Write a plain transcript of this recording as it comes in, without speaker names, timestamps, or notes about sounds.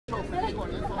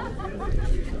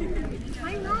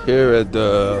Here at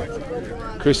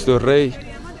the Cristo Rey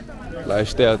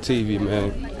Lifestyle TV,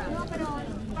 man.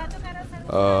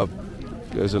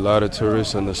 There's a lot of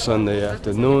tourists on the Sunday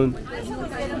afternoon.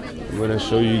 I'm gonna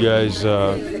show you guys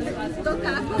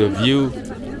the view.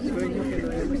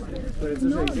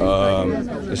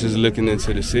 This is looking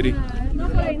into the city.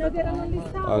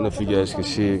 I don't know if you guys can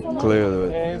see it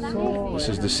clearly, but this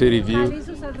is the city view.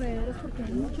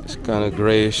 It's kind of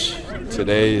grayish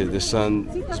today. The sun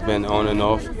has been on and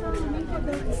off.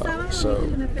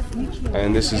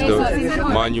 And this is the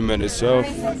monument itself.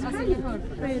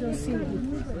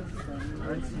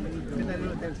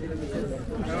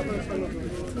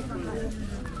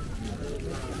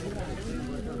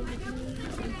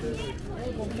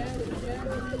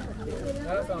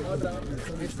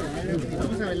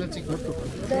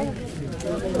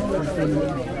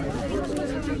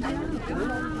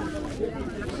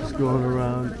 Just going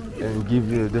around and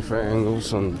give you different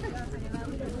angles on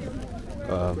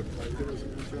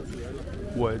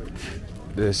what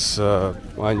this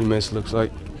monument looks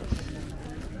like.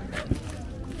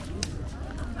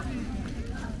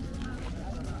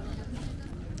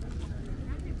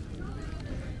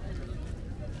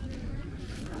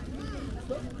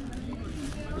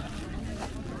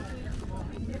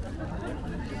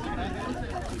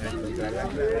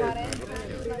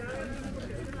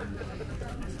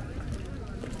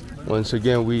 Once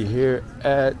again, we here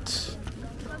at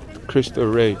Cristo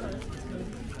Rey.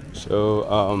 So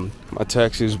my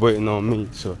taxi is waiting on me,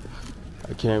 so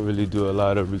I can't really do a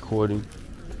lot of recording.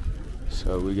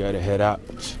 So we gotta head out.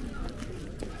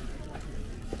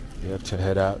 We have to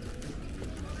head out.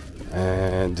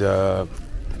 And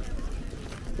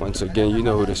once again, you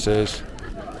know who this is.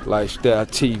 Lifestyle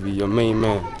TV, your main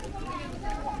man.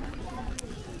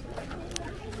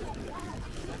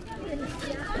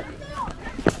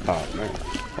 Oh man,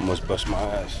 almost bust my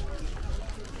ass.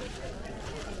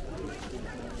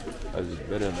 I just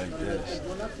better like this.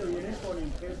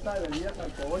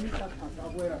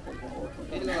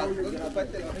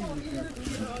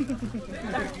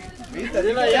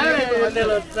 Tiene la llave donde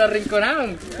los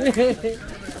arrinconaron.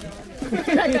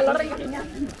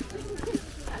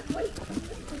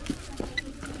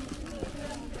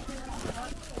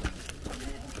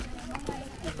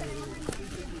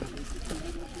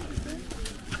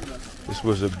 This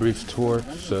was a brief tour,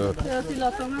 so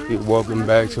we're walking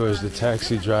back towards the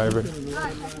taxi driver.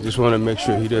 Just want to make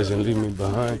sure he doesn't leave me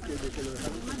behind.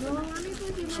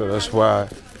 So that's why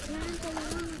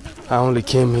I only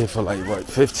came here for like, what,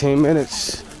 15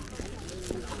 minutes?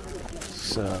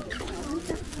 So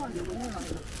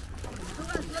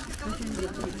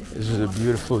this is a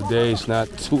beautiful day. It's not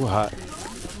too hot,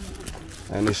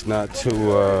 and it's not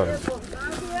too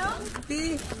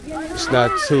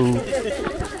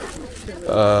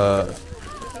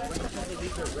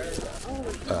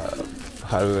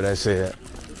how would I say that?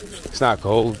 It's not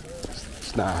cold,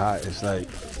 it's not hot, it's like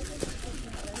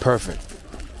perfect.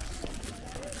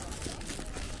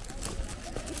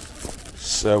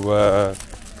 So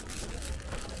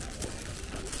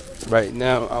right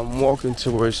now I'm walking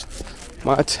towards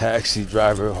my taxi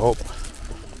driver,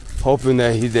 hoping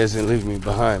that he doesn't leave me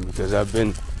behind, because I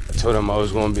told him I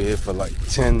was gonna be here for like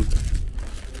 10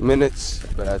 minutes,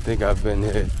 but I think I've been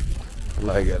here for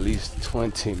like at least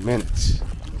 20 minutes.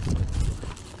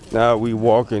 Now we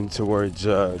walking towards,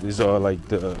 these are like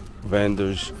the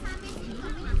vendors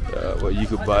where you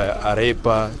could buy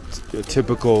arepa, the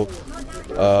typical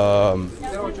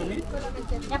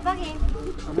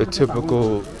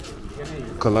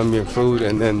Colombian food,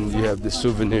 and then you have the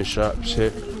souvenir shops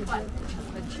here.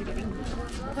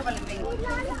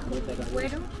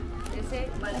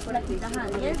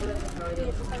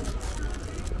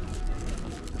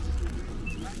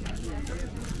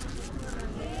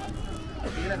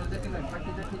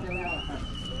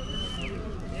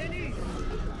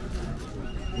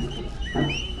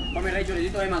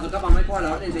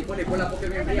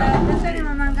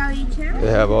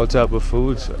 They have all type of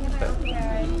foods,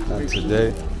 not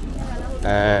today,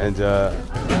 and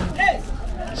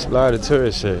it's a lot of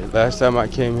tourists here. Last time I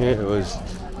came here, it was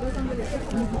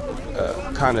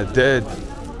kind of dead.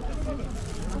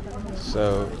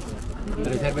 So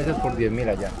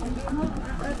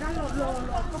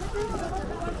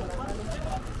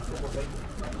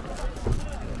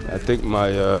I think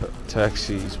my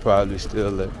taxi is probably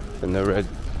still in the red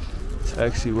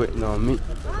taxi waiting on me.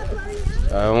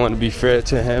 I want to be fair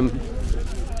to him,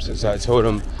 since I told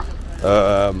him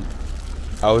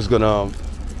I was gonna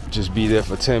just be there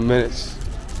for 10 minutes,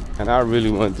 and I really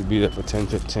wanted to be there for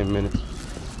 10-15 minutes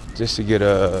just to get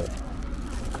a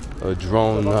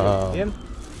drone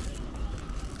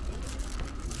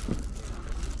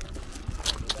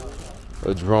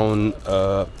a drone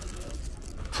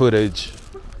footage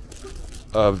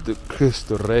of the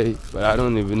Cristo Rey, but I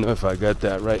don't even know if I got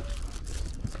that right.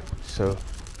 So,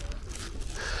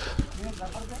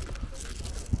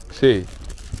 sí,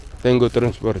 tengo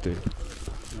transporte.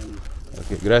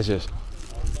 Okay, gracias.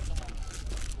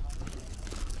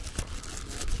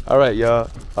 All right, y'all.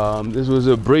 This was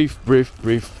a brief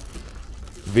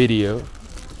video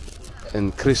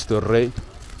in Cristo Rey.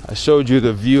 I showed you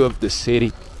the view of the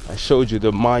city. I showed you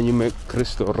the monument,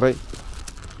 Cristo Rey.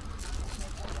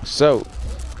 So,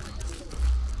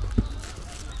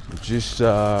 just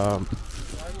I'll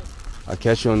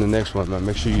catch you on the next one, man.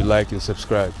 Make sure you like and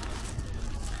subscribe.